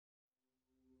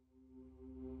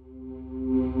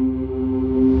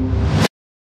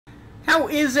How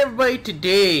is everybody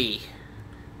today?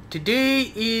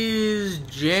 Today is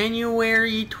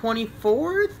January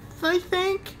 24th, I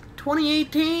think,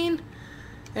 2018.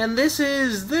 And this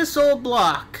is This Old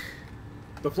Block.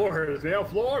 The floor is now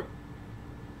floor.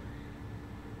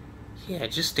 Yeah,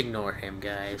 just ignore him,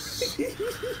 guys.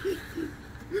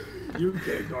 You can't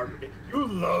ignore me. You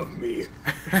love me.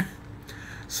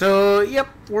 So, yep,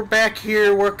 we're back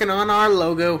here working on our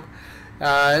logo.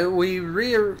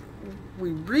 We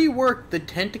reworked the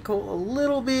tentacle a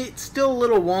little bit. Still a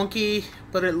little wonky,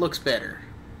 but it looks better.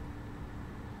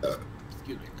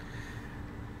 Excuse me.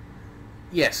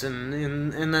 Yes, and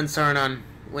then Sarnon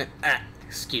went,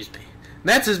 excuse me.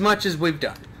 That's as much as we've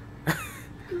done.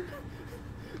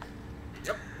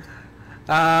 Yep.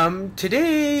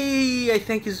 Today, I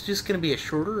think, is just going to be a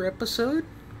shorter episode,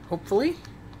 hopefully. Yeah,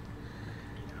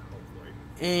 hopefully.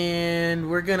 And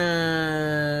we're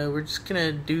just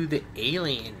gonna do the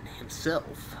alien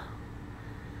himself.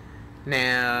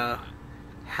 Now,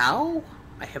 how?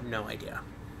 I have no idea.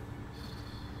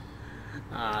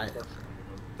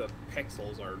 The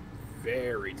pixels are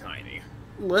very tiny.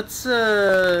 Let's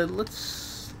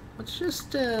just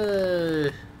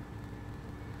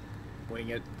Wing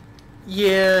it.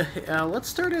 yeah. Let's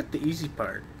start at the easy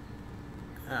part.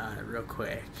 Real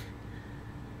quick.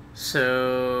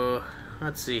 So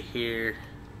let's see here.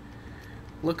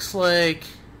 Looks like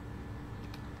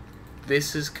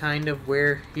this is kind of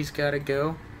where he's got to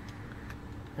go.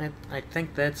 I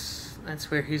think that's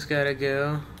where he's got to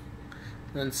go.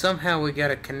 Then somehow we got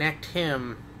to connect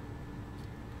him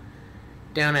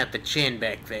down at the chin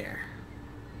back there.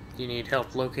 Do you need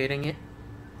help locating it?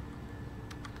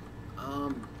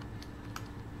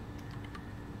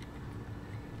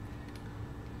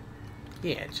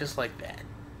 Yeah, just like that.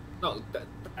 No,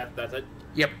 that's it.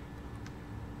 Yep.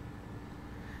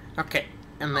 Okay,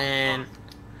 and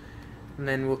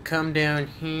then we'll come down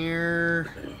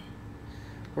here.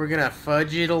 We're gonna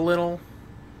fudge it a little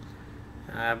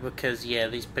because yeah,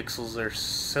 these pixels are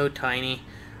so tiny.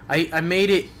 I made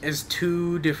it as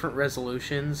 2 different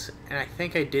resolutions, and I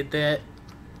think I did that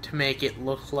to make it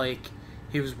look like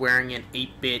he was wearing an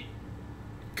 8-bit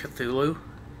Cthulhu.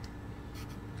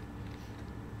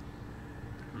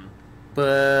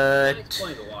 But That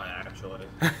explains a lot, actually.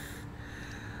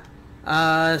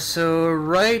 So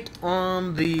right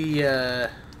on the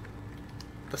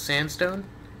sandstone.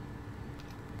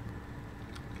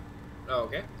 Oh,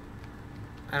 okay.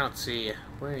 I don't see you.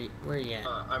 Where are you at?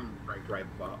 I'm right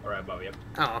above you.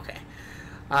 Oh, okay.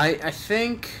 I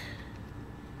think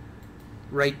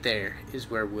right there is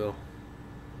where we'll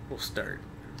start.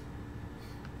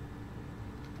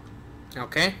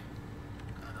 Okay.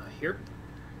 Here.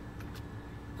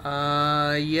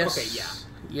 Yes. Okay, yeah.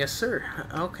 Yes, sir.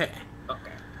 Okay.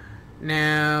 Okay.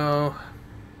 Now,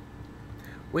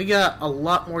 we got a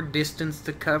lot more distance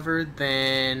to cover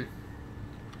than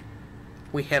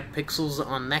we have pixels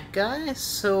on that guy,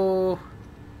 so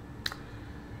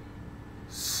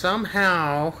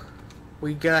somehow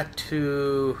we got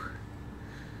to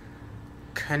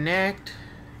connect,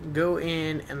 go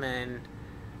in, and then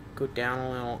go down a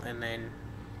little, and then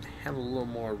have a little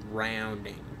more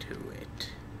rounding to it.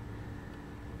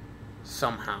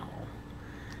 Somehow.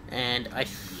 And I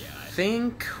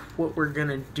think what we're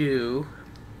gonna do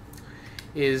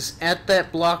is at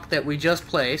that block that we just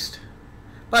placed.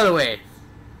 By the way,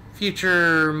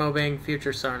 future Mobinng,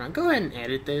 future Sarnon, go ahead and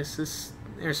edit this.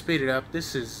 Or speed it up.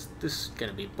 This is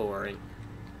gonna be boring.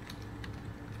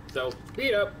 So,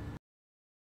 speed up.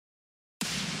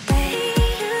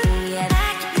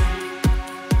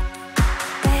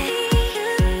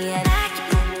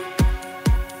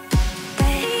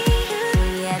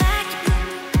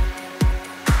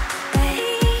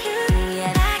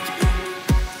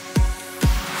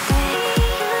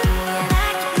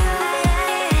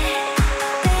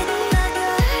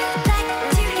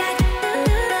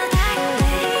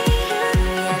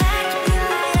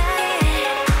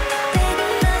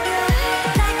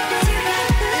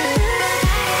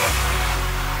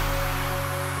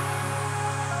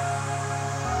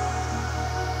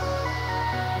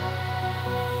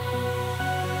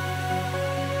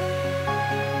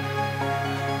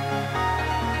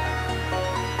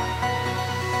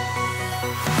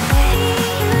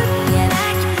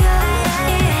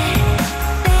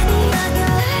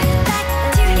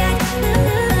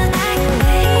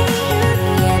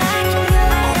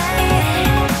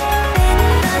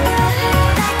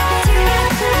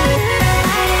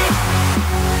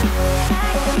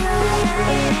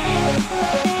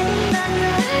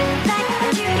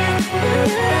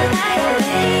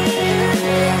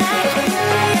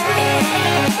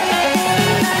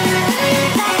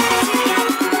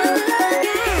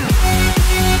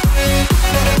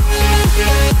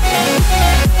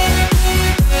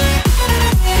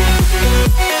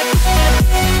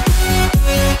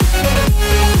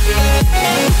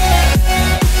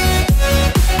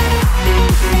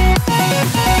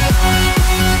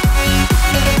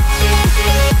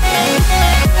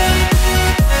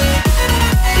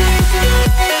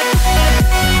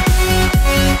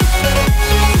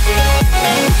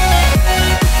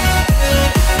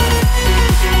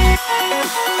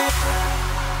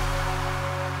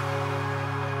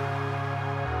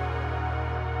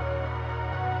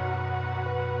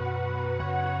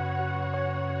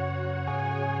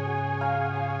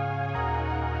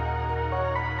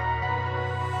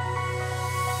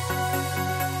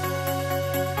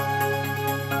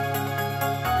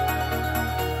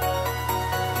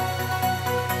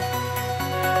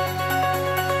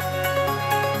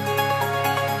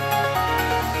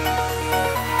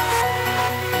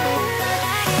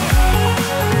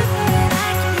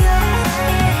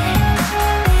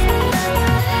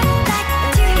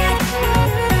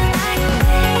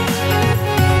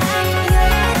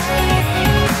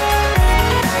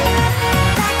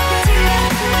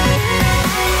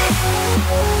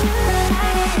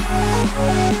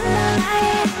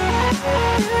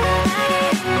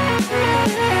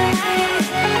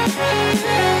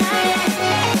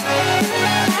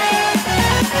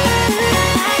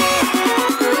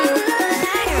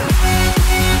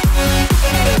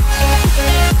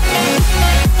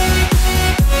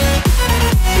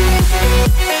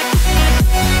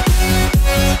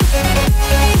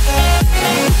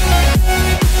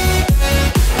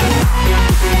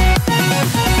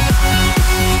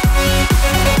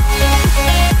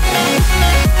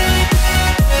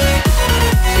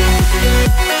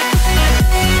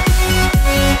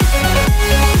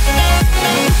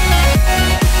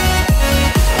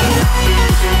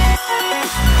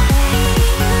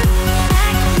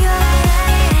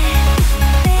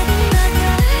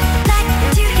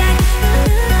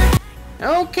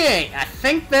 Alright, I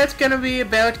think that's gonna be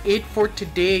about it for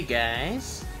today,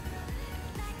 guys.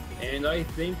 And I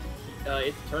think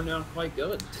it's turned out quite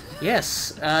good.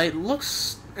 Yes, it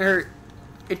looks...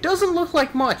 it doesn't look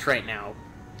like much right now,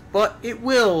 but it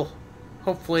will,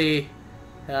 hopefully,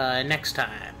 next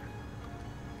time.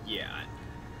 Yeah.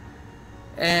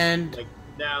 And... Like,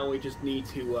 now we just need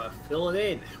to fill it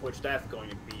in, which that's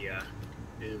going to be a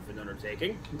bit of an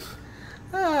undertaking.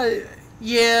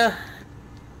 Yeah.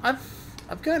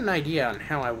 I've got an idea on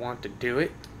how I want to do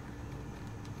it.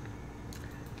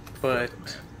 But...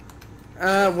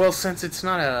 well, since it's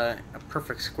not a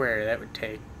perfect square, that would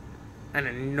take an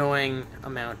annoying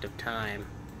amount of time.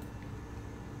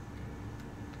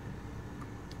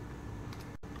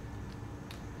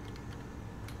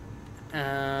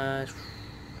 And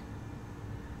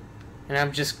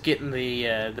I'm just getting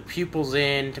the pupils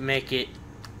in to make it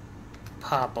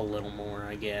pop a little more,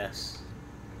 I guess.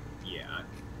 Yeah.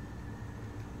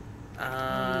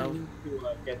 To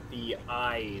get the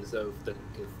eyes of the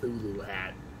Cthulhu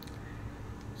hat.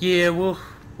 Yeah, we'll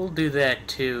do that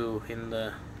too in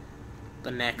the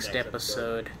next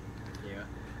episode. Yeah,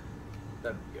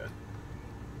 that'd be good.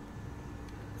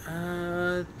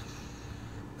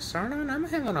 Sarnon, I'm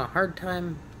having a hard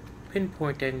time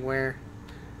pinpointing where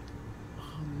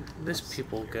this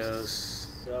pupil goes.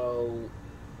 So,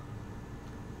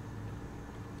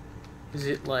 is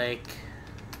it like?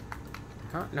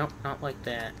 Huh? Nope, not like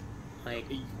that. Like.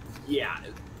 Yeah.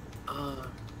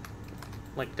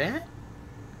 Like that?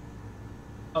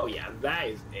 Oh yeah, that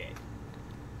is it.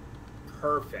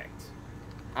 Perfect.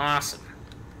 Awesome.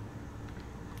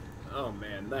 Oh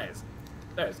man, that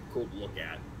is cool to look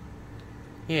at.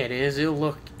 Yeah, it is. It'll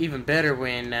look even better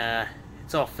when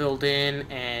it's all filled in,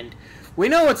 and we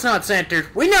know it's not centered.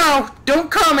 We know!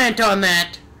 Don't comment on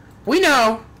that! We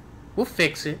know! We'll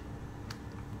fix it.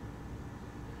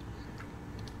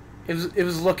 It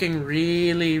was looking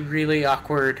really, really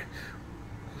awkward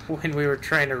when we were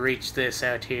trying to reach this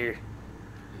out here.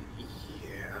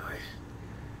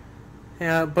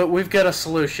 Yeah, but we've got a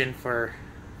solution for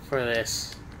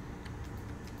this.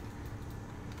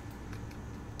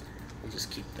 We'll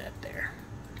just keep that there.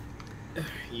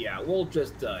 Yeah, we'll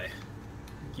just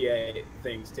get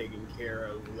things taken care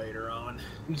of later on.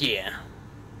 Yeah.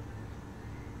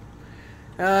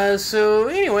 So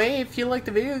anyway, if you liked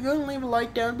the video, go and leave a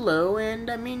like down below,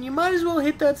 and I mean, you might as well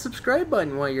hit that subscribe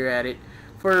button while you're at it,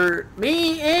 for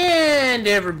me and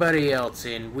everybody else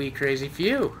in We Crazy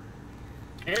Few.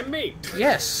 And me.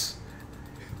 Yes.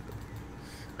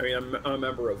 I mean, I'm a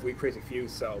member of We Crazy Few,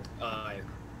 so I'm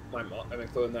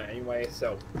including that anyway.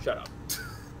 So shut up.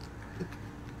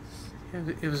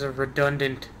 It was a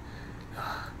redundant.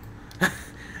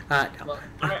 No. Well,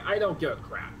 I don't give a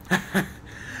crap.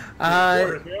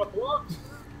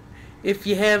 If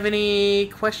you have any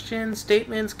questions,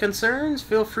 statements, concerns,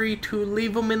 feel free to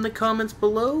leave them in the comments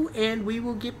below, and we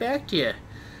will get back to you.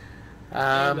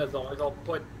 And as always, I'll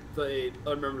put the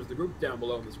other members of the group down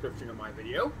below in the description of my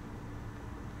video.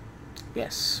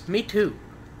 Yes, me too.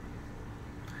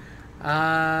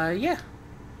 Yeah.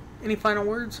 Any final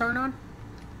words, Sarnon?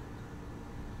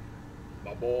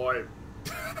 My boy.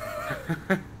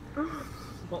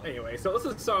 Well, anyway, so this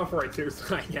is Song 42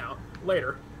 signing out.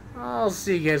 Later. I'll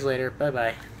see you guys later.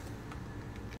 Bye-bye.